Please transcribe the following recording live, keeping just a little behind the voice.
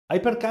Hai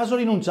per caso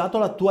rinunciato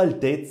alla tua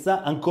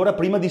altezza ancora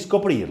prima di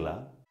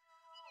scoprirla?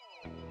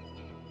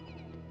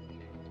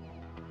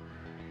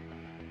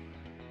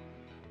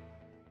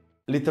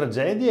 Le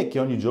tragedie che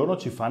ogni giorno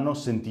ci fanno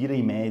sentire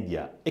i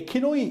media e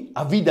che noi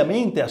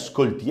avidamente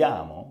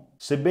ascoltiamo,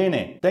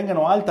 sebbene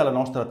tengano alta la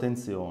nostra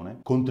attenzione,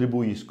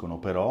 contribuiscono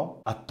però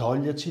a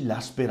toglierci la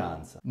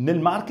speranza. Nel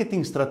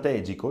marketing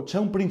strategico c'è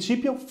un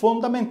principio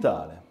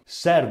fondamentale.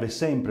 Serve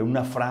sempre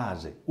una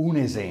frase, un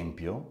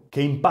esempio,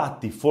 che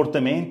impatti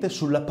fortemente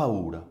sulla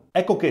paura.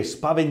 Ecco che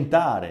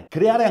spaventare,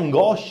 creare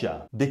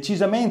angoscia,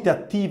 decisamente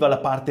attiva la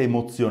parte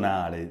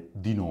emozionale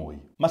di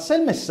noi. Ma se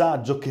il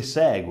messaggio che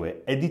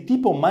segue è di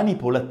tipo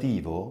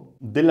manipolativo,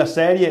 della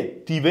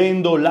serie ti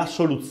vendo la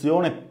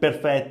soluzione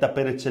perfetta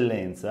per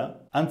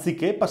eccellenza,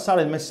 anziché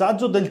passare il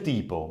messaggio del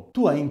tipo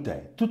tu hai in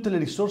te tutte le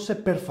risorse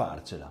per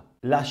farcela,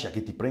 lascia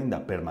che ti prenda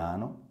per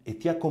mano e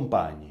ti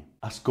accompagni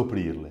a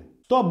scoprirle.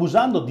 Sto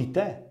abusando di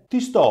te, ti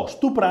sto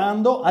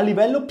stuprando a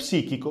livello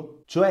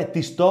psichico, cioè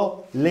ti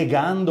sto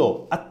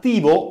legando,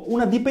 attivo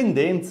una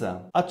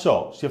dipendenza. A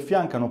ciò si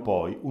affiancano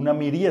poi una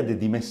miriade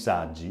di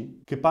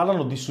messaggi che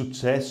parlano di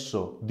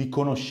successo, di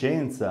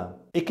conoscenza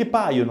e che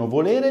paiono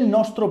volere il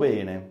nostro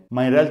bene,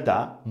 ma in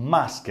realtà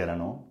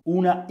mascherano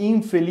una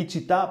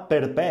infelicità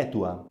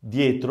perpetua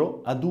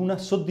dietro ad una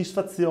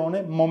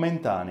soddisfazione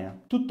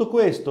momentanea. Tutto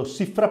questo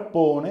si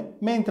frappone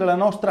mentre la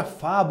nostra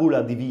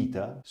fabula di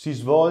vita si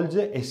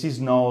svolge e si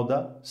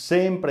snoda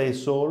sempre e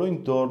solo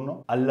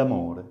intorno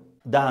all'amore.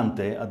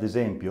 Dante, ad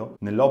esempio,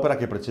 nell'opera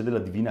che precede la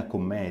Divina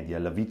Commedia,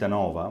 La Vita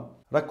Nova,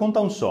 racconta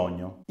un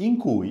sogno in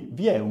cui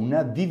vi è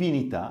una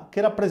divinità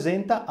che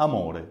rappresenta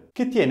amore,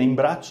 che tiene in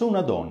braccio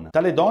una donna.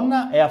 Tale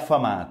donna è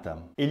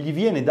affamata e gli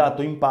viene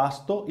dato in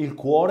pasto il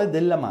cuore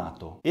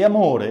dell'amato. E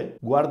amore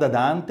guarda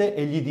Dante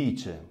e gli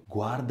dice: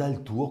 guarda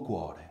il tuo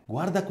cuore.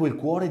 Guarda quel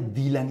cuore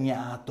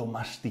dilaniato,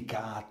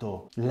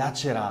 masticato,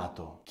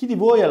 lacerato. Chi di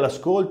voi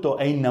all'ascolto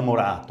è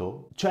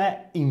innamorato,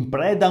 cioè in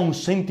preda a un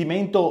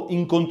sentimento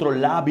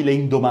incontrollabile e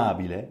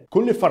indomabile,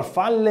 con le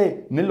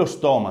farfalle nello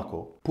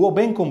stomaco, può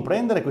ben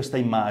comprendere questa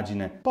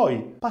immagine.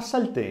 Poi passa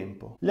il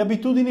tempo, le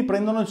abitudini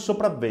prendono il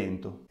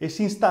sopravvento e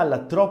si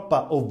installa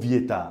troppa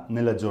ovvietà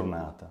nella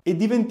giornata e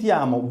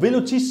diventiamo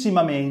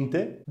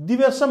velocissimamente,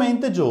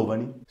 diversamente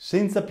giovani,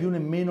 senza più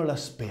nemmeno la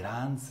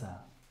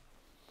speranza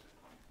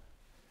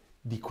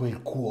di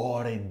quel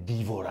cuore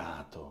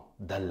divorato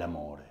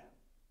dall'amore,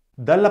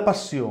 dalla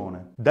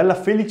passione, dalla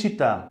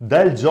felicità,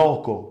 dal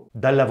gioco,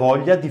 dalla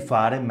voglia di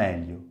fare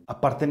meglio.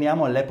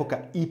 Apparteniamo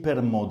all'epoca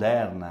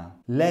ipermoderna,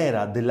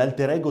 l'era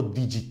dell'alter ego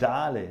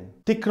digitale,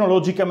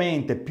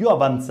 tecnologicamente più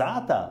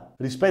avanzata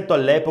rispetto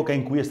all'epoca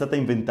in cui è stata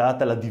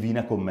inventata la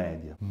Divina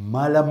Commedia.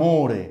 Ma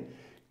l'amore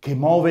che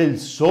muove il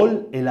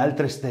Sol e le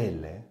altre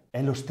stelle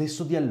è lo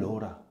stesso di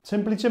allora.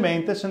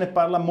 Semplicemente se ne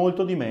parla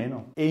molto di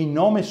meno e in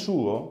nome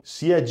suo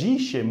si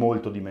agisce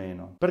molto di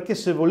meno. Perché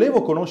se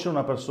volevo conoscere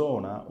una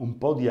persona un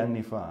po' di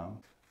anni fa,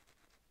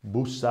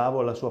 bussavo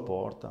alla sua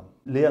porta,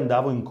 le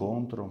andavo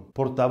incontro,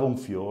 portavo un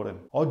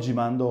fiore. Oggi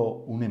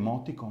mando un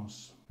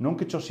emoticons. Non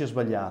che ciò sia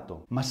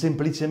sbagliato, ma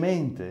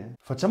semplicemente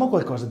facciamo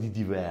qualcosa di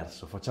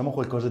diverso, facciamo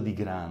qualcosa di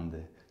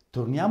grande.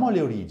 Torniamo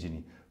alle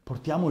origini,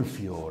 portiamo il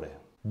fiore,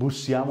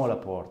 bussiamo alla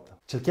porta.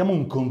 Cerchiamo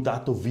un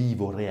contatto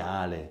vivo,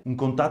 reale, un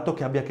contatto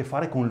che abbia a che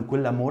fare con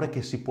quell'amore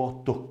che si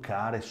può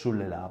toccare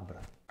sulle labbra.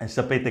 E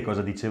sapete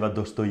cosa diceva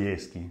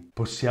Dostoevskij?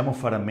 Possiamo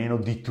fare a meno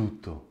di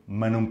tutto,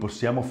 ma non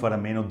possiamo fare a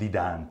meno di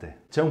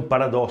Dante. C'è un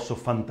paradosso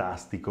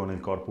fantastico nel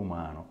corpo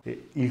umano,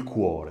 il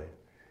cuore.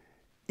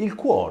 Il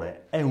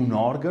cuore è un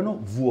organo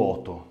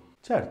vuoto,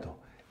 certo,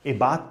 e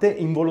batte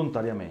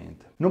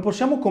involontariamente. Non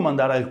possiamo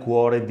comandare al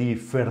cuore di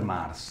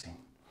fermarsi,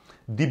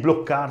 di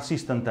bloccarsi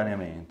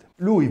istantaneamente.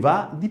 Lui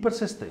va di per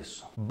sé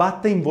stesso,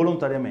 batte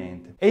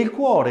involontariamente. E il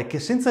cuore, che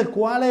senza il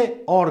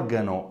quale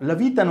organo la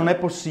vita non è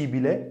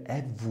possibile,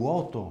 è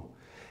vuoto.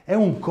 È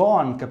un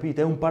koan,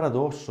 capite? È un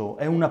paradosso,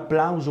 è un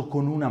applauso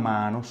con una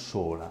mano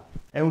sola.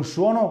 È un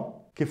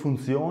suono che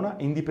funziona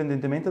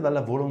indipendentemente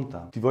dalla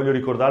volontà. Ti voglio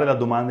ricordare la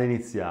domanda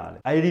iniziale.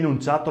 Hai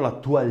rinunciato alla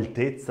tua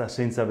altezza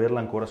senza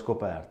averla ancora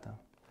scoperta?